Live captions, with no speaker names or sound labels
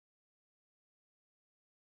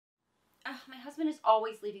Ugh, my husband is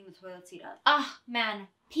always leaving the toilet seat up. Ah, man.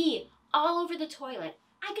 Pee all over the toilet.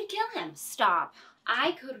 I could kill him. Stop.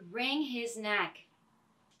 I could wring his neck.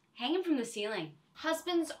 Hang him from the ceiling.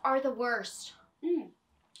 Husbands are the worst.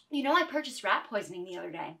 You know, I purchased rat poisoning the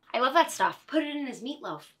other day. I love that stuff. Put it in his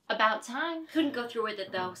meatloaf. About time. Couldn't go through with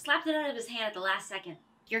it though. Slapped it out of his hand at the last second.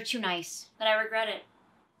 You're too nice. But I regret it.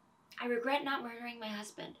 I regret not murdering my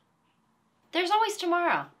husband. There's always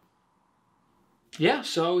tomorrow. Yeah,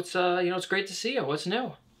 so it's it's great to see you. What's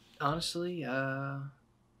new? Honestly,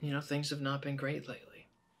 things have not been great lately.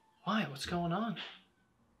 Why? What's going on?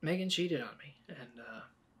 Megan cheated on me, and I don't know.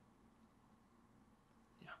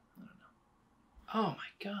 Oh my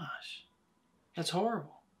gosh. That's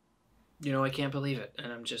horrible. I can't believe it,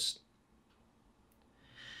 and I'm just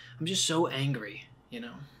so angry,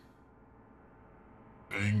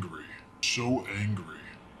 Angry. So angry.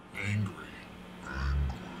 Angry.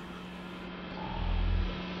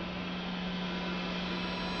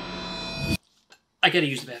 I gotta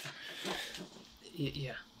use the bathroom.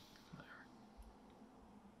 Yeah.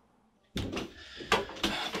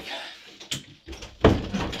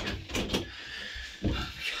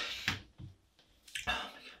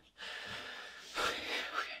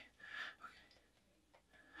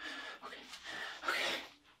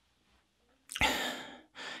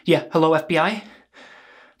 Yeah, hello FBI?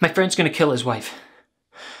 My friend's gonna kill his wife.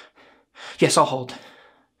 Yes, I'll hold.